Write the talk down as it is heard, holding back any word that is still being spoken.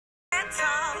Head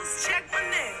toss, check my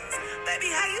nails.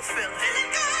 Baby, how you feeling? Feeling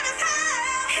good as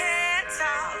hell. Head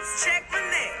toss, check my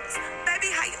nails. Baby,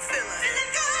 how you feeling?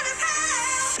 Feeling good as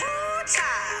hell. Ooh,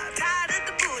 child, tired of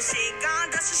the bullshit.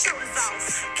 Gone, dust your shoulders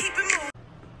off. Keep it moving.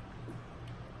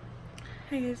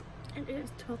 Hey guys, it is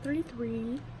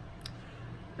 12:33.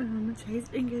 Today's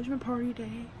engagement party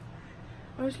day.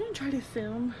 I was gonna try to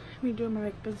film me doing my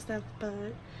makeup and stuff,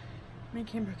 but my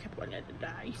camera kept wanting to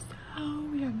die. So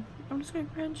yeah, I'm just gonna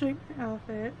go and show you my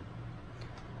outfit.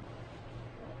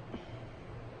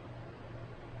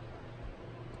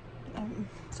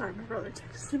 Sorry, my brother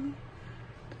texted me.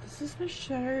 But this is my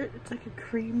shirt. It's like a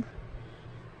cream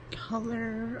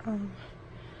color.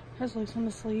 Has lace on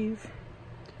the sleeve.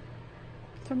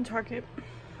 From Target.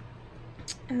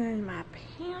 And then my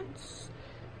pants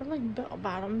are like bell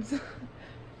bottoms.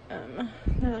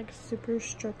 They're like super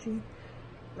stretchy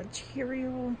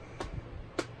material.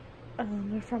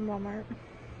 They're from Walmart.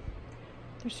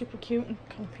 They're super cute and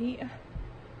comfy.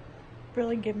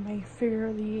 Really give my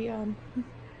figure the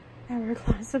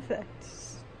hourglass effect.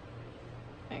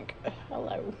 Like,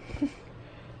 hello.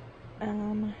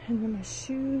 And then my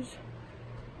shoes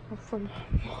are from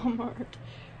Walmart.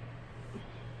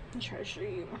 I'll try to show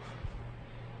you what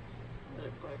they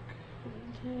look like.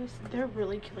 Yes, they're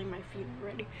really killing my feet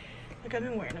already. Like, I've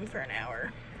been wearing them for an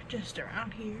hour just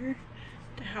around here,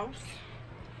 the house,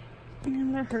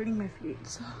 and they're hurting my feet.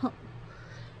 So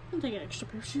I'm taking an extra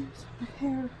pair of shoes. My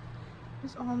hair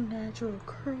is all natural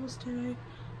curls today,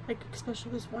 like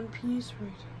especially this one piece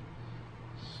right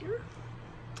here.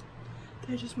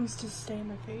 That just wants to stay in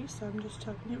my face, so I'm just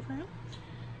tucking it for him.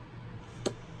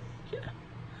 Yeah.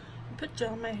 I put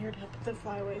gel in my hair to help with the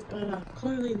flyaways, but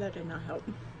clearly that did not help.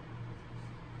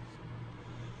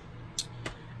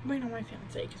 I'm waiting on my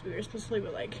fiance because we were supposed to leave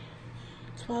at like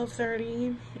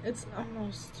 12:30. It's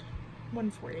almost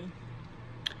 1:40,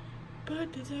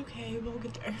 but it's okay. We'll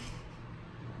get there.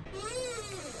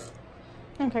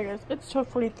 Okay, guys, it's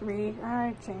 12:43.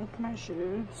 I changed my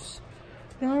shoes.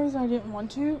 The only reason I didn't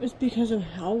want to is because of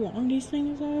how long these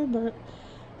things are, but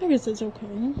I guess it's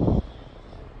okay.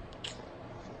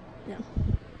 Yeah.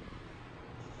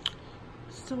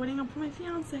 Still waiting up for my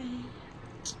fiance.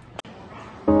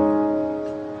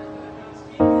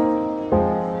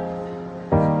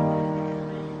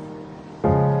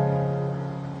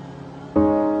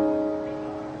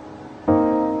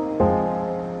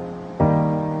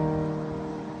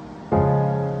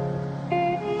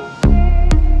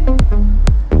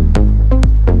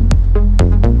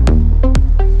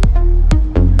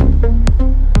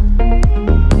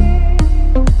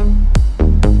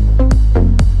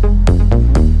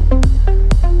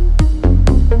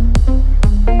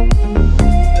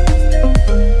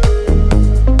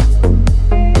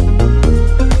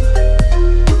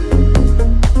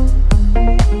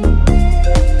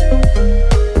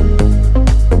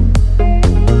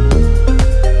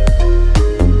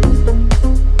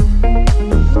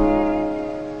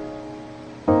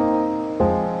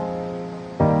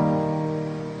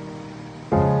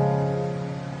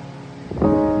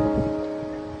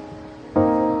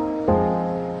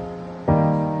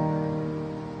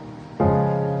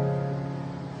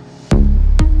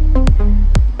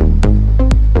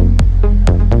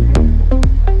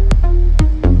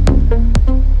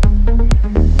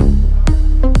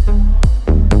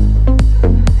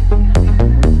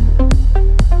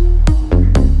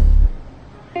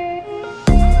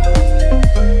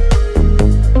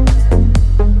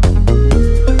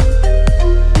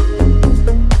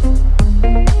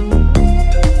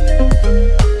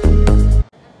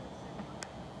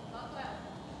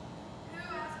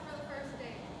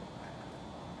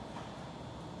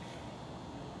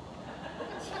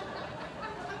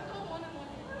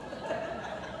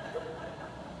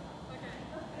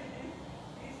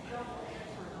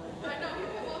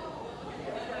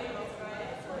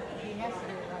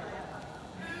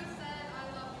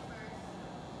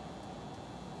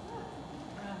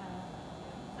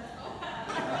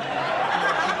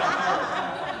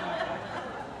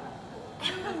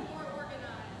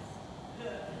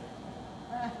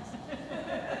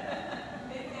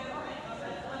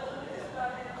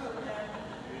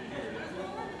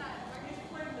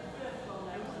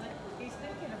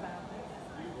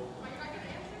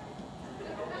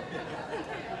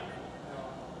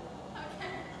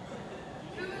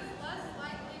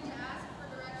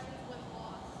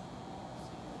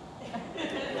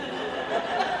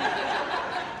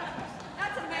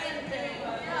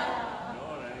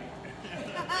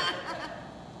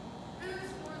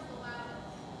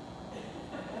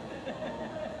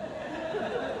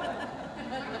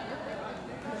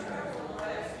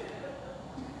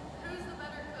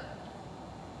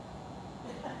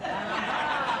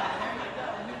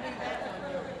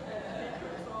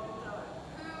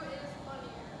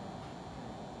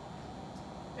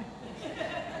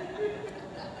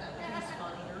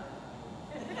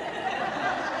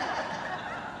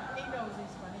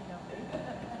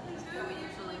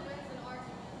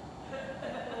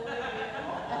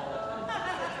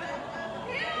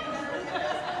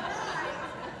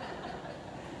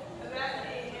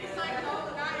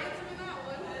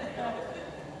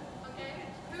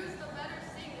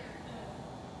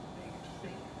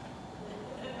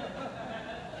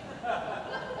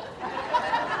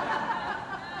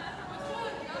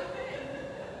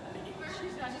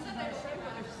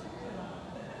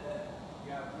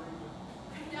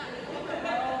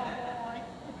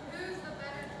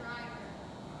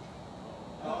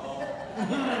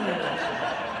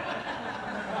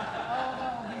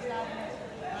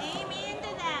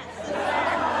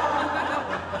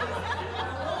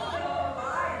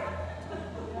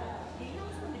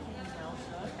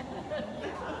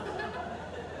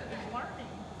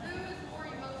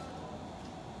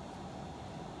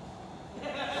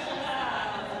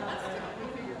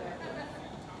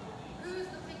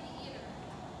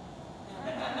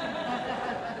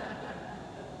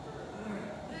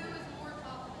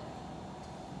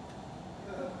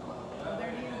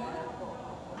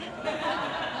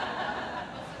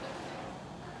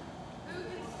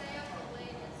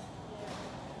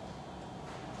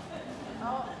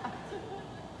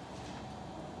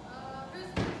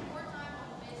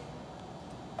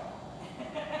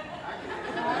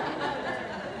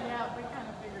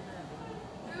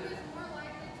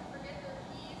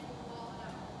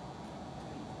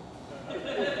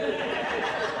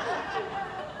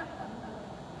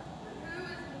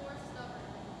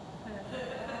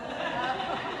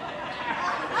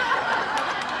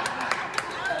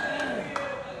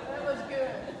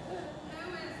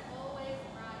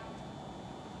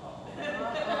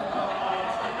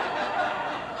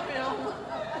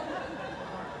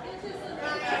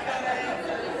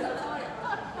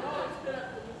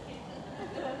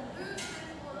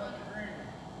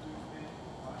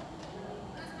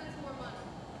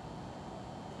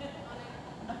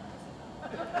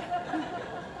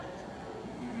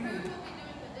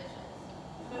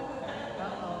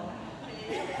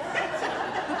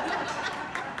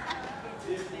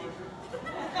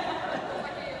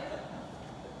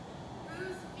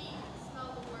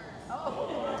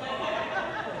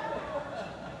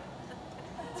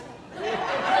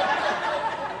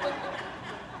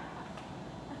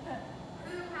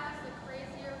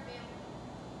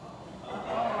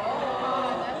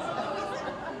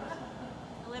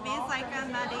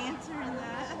 I'm not answering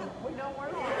that. We know we're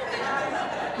all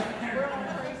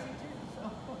crazy too, so.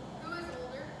 Who is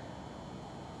older?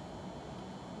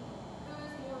 Who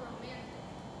is more romantic?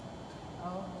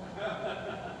 Oh.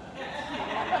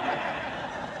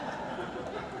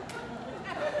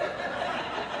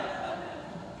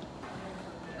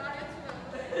 Not answer that.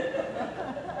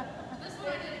 This one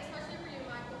I did especially for you,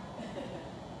 Michael.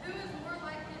 Who is more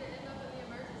likely to end up in the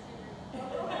emergency room?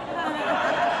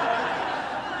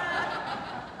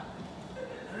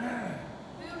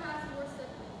 Who has more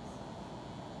siblings?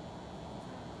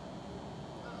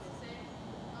 Oh, it's the same?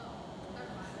 Oh,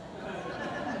 never mind.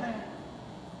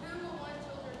 Who will want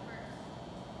children first?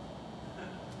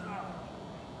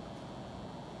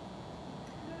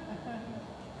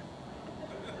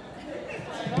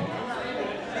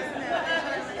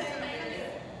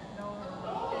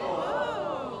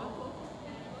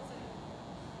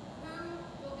 Who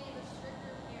will be the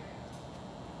stricter parent?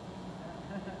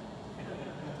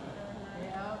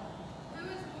 Yeah. Who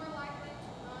is more likely to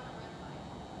run a red light?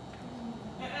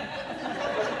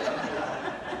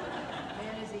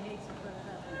 Man, as he hates to put it up.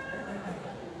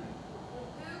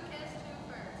 Who kissed who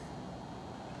first?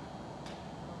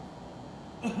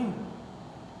 You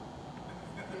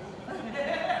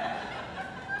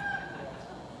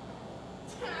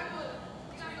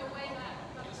gotta go way back.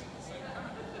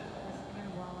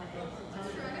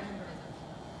 That's right.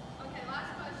 Okay,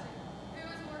 last question. Who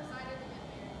is more excited to get married?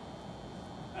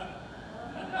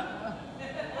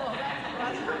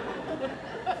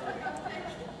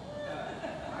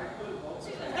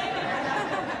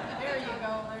 There you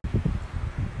go.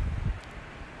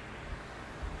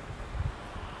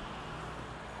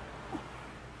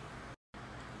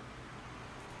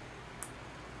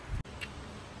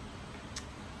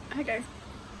 Hi guys.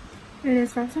 It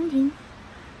is 5:17.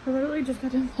 I literally just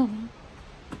got done filming.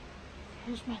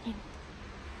 Here's my thing.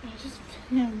 I just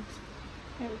filmed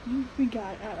everything we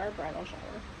got at our bridal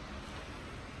shower.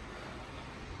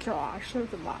 Gosh,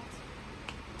 that was a lot.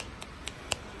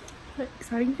 But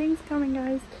exciting things coming,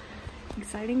 guys.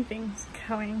 Exciting things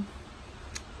coming.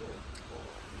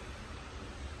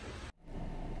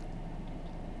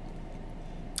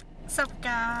 So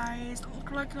guys,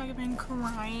 look like I've been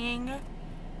crying,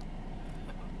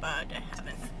 but I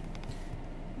haven't.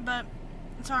 But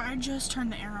sorry, I just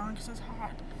turned the air on because it's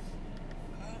hot.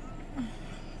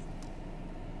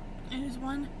 It is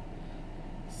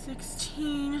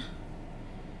 1:16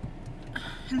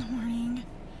 in the morning.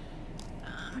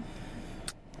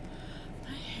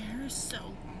 My hair is so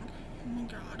long. Oh my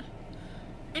god.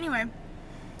 Anyway,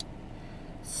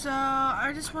 so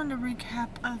I just wanted to recap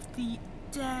of the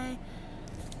day.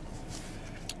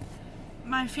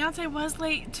 My fiance was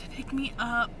late to pick me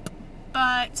up,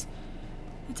 but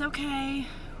it's okay.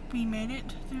 We made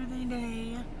it through the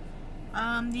day.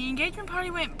 The engagement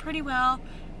party went pretty well.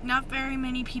 Not very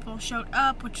many people showed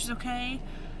up, which is okay.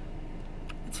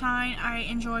 It's fine. I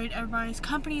enjoyed everybody's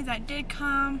company that did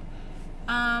come.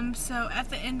 So at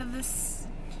the end of this,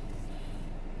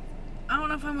 I don't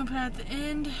know if I'm gonna put it at the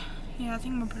end. Yeah, I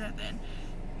think I'm gonna put it at the end.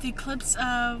 The clips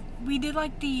of, we did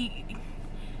like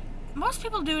most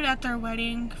people do it at their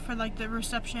wedding for like the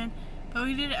reception, but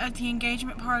we did it at the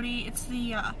engagement party. It's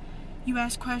the, you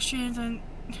ask questions, and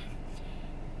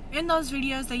in those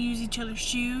videos they use each other's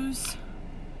shoes.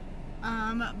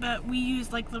 But we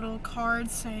use like little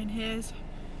cards saying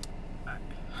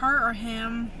her or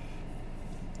him.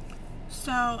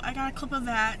 So I got a clip of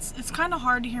that. It's kind of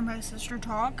hard to hear my sister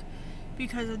talk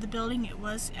because of the building. It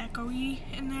was echoey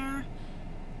in there.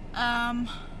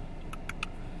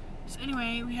 So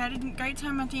anyway, we had a great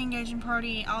time at the engagement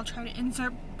party. I'll try to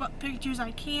insert what pictures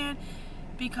I can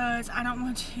because I don't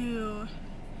want to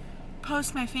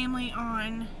post my family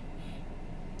on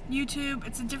YouTube.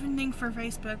 It's a different thing for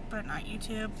Facebook, but not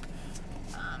YouTube.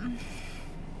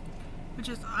 Which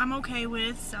is, I'm okay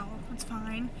with, so it's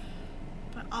fine.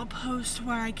 But I'll post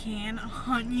what I can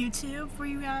on YouTube for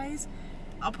you guys.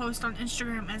 I'll post on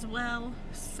Instagram as well.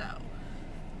 So,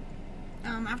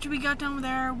 after we got done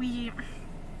there, we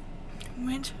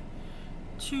went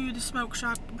to the smoke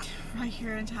shop right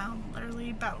here in town, literally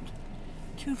about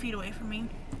 2 feet away from me.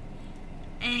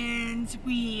 And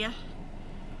we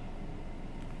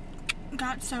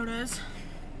got sodas.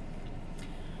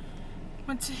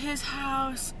 Went to his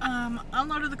house,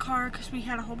 unloaded the car because we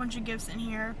had a whole bunch of gifts in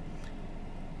here.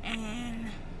 And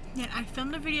then I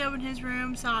filmed a video in his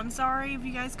room, so I'm sorry if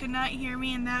you guys could not hear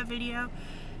me in that video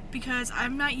because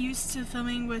I'm not used to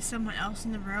filming with someone else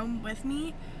in the room with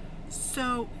me.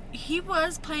 So he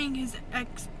was playing he's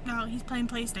playing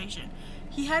PlayStation.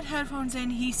 He had headphones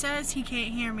in. He says he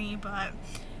can't hear me, but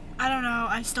I don't know.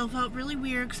 I still felt really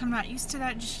weird because I'm not used to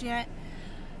that just yet.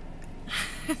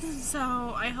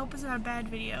 So I hope it's not a bad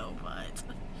video, but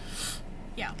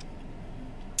yeah.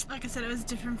 Like I said, it was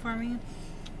different for me.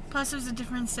 Plus it was a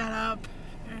different setup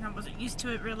and I wasn't used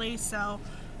to it really, so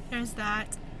there's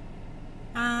that.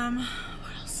 What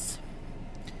else?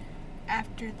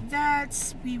 After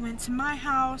that, we went to my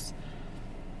house.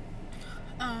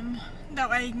 That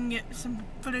way I can get some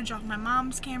footage off my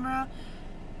mom's camera.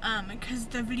 Because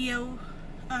the video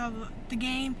of the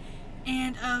game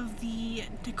and of the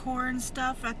decor and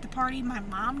stuff at the party my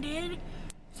mom did.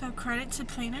 So credit to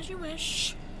Plan As You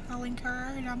Wish. I'll link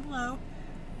her down below.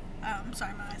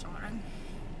 Sorry, my eyes are watering.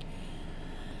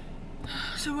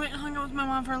 So went and hung out with my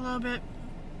mom for a little bit.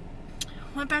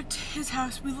 Went back to his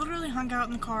house. We literally hung out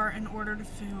in the car and ordered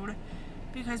food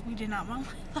because we did not want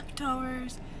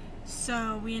leftovers.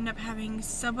 So we ended up having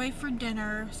Subway for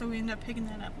dinner. So we ended up picking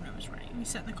that up when it was ready. We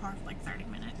sat in the car for like 30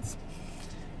 minutes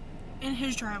in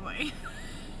his driveway.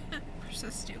 We're so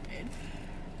stupid.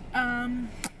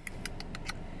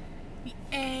 We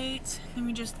ate, then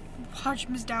we just watched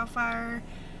Miss Doubtfire.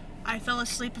 I fell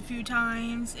asleep a few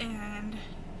times and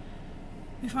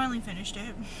we finally finished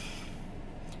it.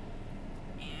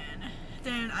 And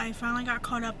then I finally got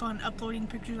caught up on uploading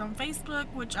pictures on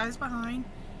Facebook, which I was behind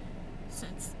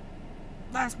since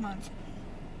last month.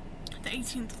 The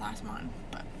 18th last month,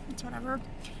 but it's whatever.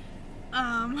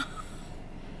 What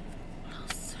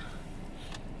else?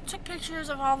 Took pictures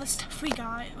of all the stuff we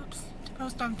got, to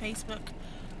post on Facebook.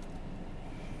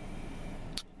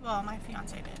 Well, my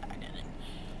fiance did, I didn't.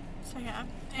 So yeah,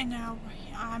 and now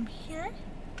I'm here.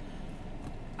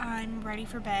 I'm ready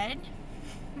for bed.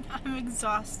 I'm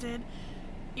exhausted.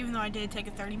 Even though I did take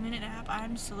a 30-minute nap,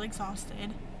 I'm still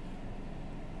exhausted.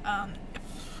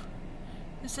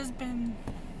 This has been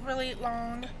really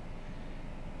long.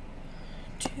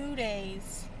 2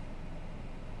 days.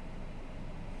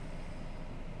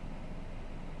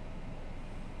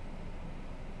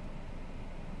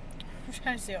 I'm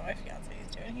trying to see what my fiance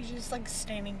is doing. He's just like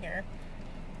standing here.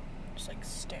 Just like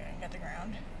staring at the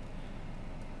ground.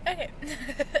 Okay.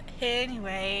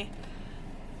 Anyway.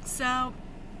 So,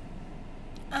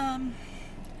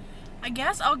 I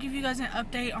guess I'll give you guys an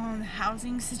update on the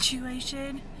housing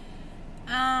situation.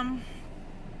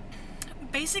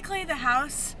 Basically the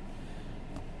house,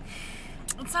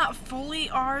 it's not fully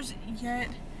ours yet.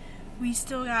 We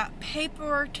still got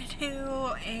paperwork to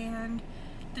do and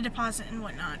the deposit and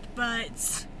whatnot,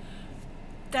 but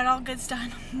that all gets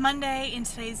done Monday, and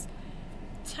today's,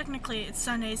 technically it's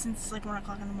Sunday since it's like 1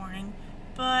 o'clock in the morning,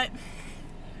 but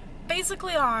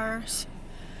basically ours,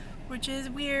 which is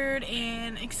weird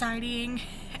and exciting.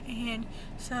 And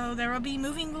so there will be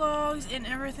moving vlogs and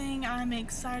everything. I'm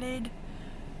excited.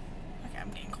 Okay, I'm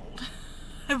getting cold.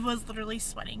 I was literally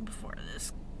sweating before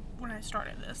this, when I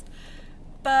started this,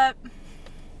 but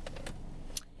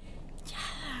yeah,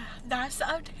 that's the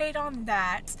update on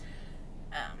that.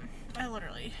 I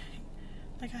literally,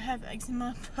 like, I have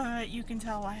eczema, but you can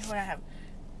tell why when I have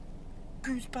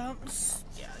goosebumps.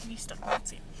 Yeah, you still can't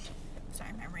see.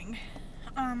 Sorry, my ring.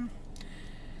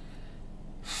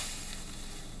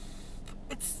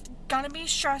 It's gonna be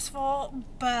stressful,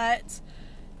 but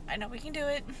I know we can do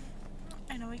it.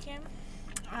 I know we can.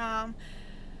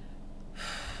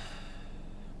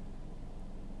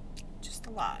 Just a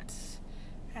lot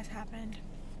has happened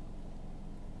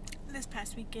this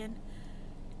past weekend,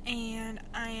 and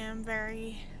I am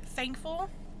very thankful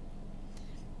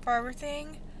for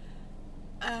everything.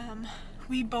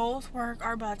 We both work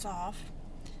our butts off.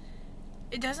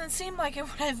 It doesn't seem like it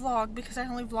when I vlog because I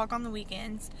only vlog on the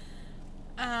weekends.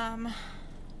 But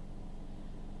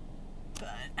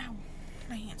ow,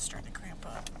 my hand's starting to cramp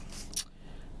up.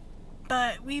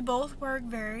 But we both work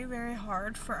very, very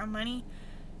hard for our money.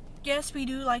 Yes, we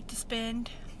do like to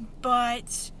spend,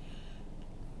 but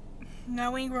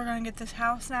knowing we're gonna get this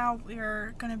house now,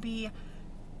 we're gonna be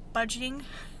budgeting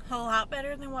a lot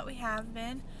better than what we have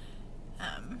been.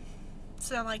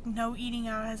 So like no eating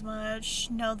out as much,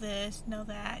 no this, no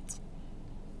that.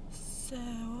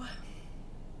 So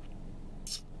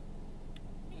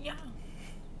yeah.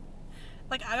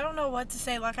 Like, I don't know what to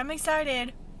say. Like, I'm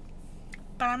excited,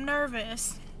 but I'm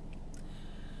nervous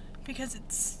because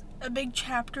it's a big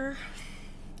chapter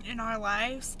in our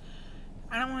lives.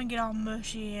 I don't want to get all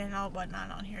mushy and all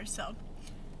whatnot on here, so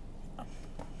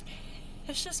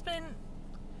it's just been,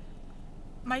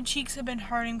 my cheeks have been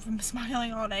hurting from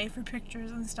smiling all day for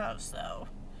pictures and stuff, so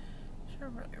they're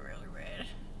really, really red.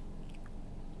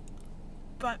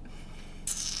 But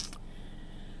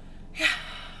yeah,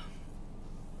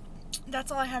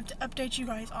 that's all I have to update you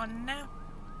guys on now.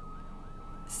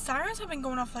 Sirens have been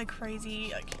going off like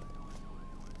crazy. Like,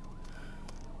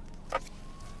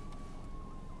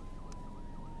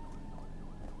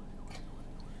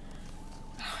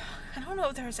 don't know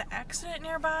if there was an accident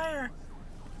nearby or...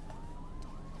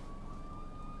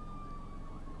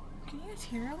 Can you guys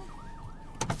hear him?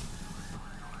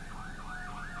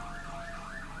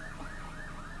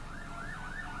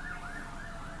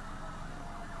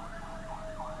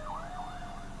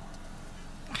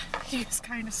 You just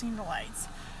kind of seen the lights.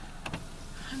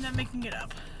 I'm not making it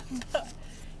up. But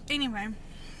anyway.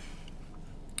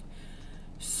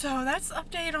 So that's the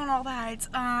update on all that.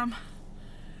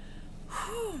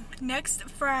 Next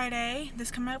Friday,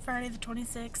 this coming up Friday the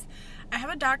 26th, I have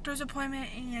a doctor's appointment,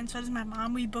 and so does my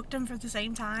mom. We booked them for the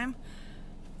same time.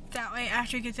 That way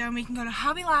after we get done we can go to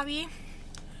Hobby Lobby.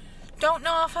 Don't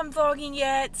know if I'm vlogging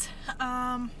yet.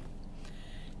 And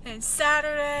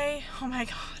Saturday, oh my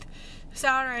god,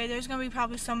 Saturday there's gonna be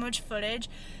probably so much footage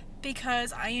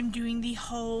because I am doing the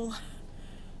whole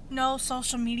no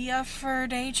social media for a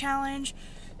day challenge.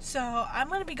 So I'm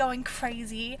gonna be going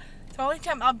crazy. The only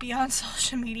time I'll be on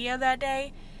social media that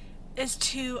day is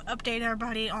to update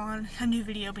everybody on a new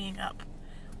video being up.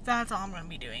 That's all I'm gonna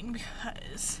be doing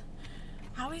because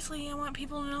obviously I want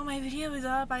people to know my video is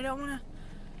up. I don't wanna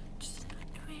just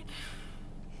not do it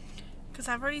because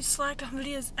I've already slacked on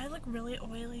videos. I look really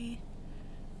oily.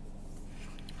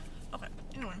 Okay,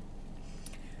 anyway.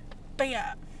 But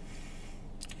yeah,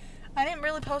 I didn't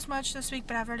really post much this week,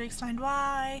 but I've already explained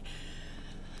why.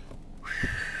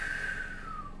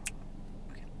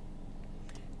 Okay.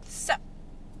 So,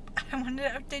 I wanted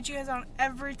to update you guys on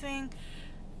everything.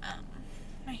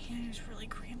 My hand is really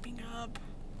cramping up.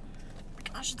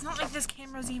 Gosh, it's not like this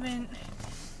camera's even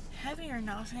heavy or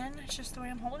nothing. It's just the way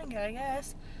I'm holding it, I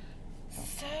guess.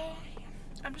 So, yeah.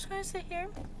 I'm just gonna sit here.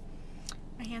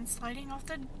 My hand's sliding off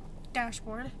the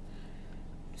dashboard. I'm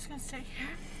just gonna sit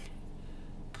here,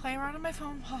 play around on my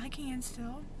phone while I can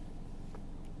still,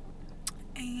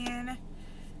 and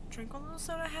drink what little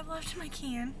soda I have left in my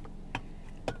can.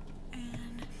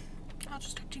 And I'll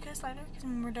just talk to you guys later because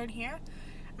when we're done here,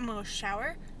 I'm gonna go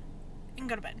shower and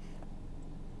go to bed.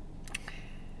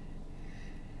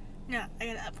 No, I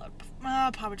gotta upload.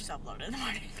 I'll probably just upload it in the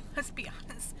morning. Let's be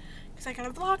honest, because I got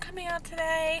a vlog coming out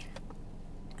today.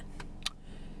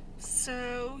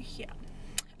 So yeah,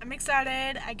 I'm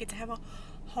excited. I get to have a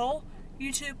whole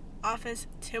YouTube office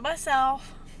to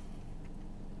myself.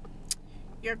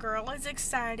 Your girl is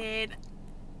excited.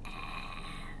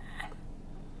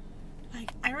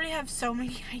 Like, I already have so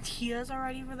many ideas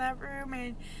already for that room,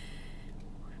 and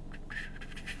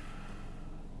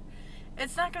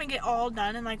it's not gonna get all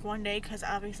done in like one day because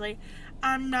obviously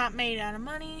I'm not made out of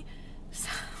money. So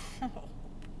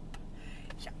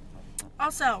yeah.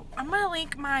 Also, I'm gonna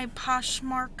link my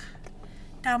Poshmark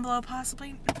down below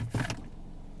possibly.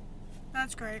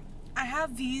 That's great. I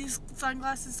have these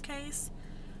sunglasses case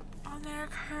on there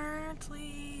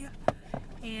currently,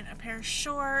 and a pair of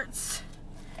shorts,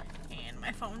 and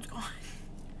my phone's gone.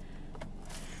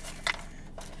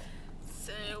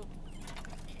 So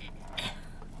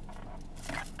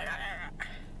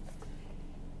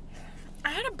I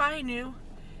had to buy a new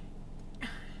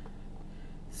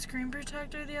screen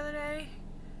protector the other day.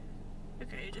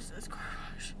 Okay, it just says car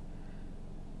wash.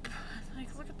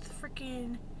 Like, look at the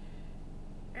freaking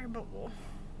air bubble.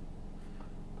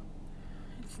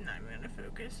 It's not even gonna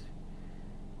focus.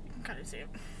 You can kind of see it.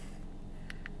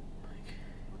 Like,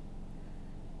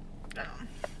 I don't know.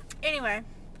 Anyway,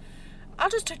 I'll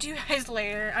just talk to you guys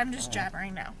later. I'm just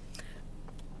jabbering now.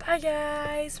 Bye,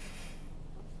 guys.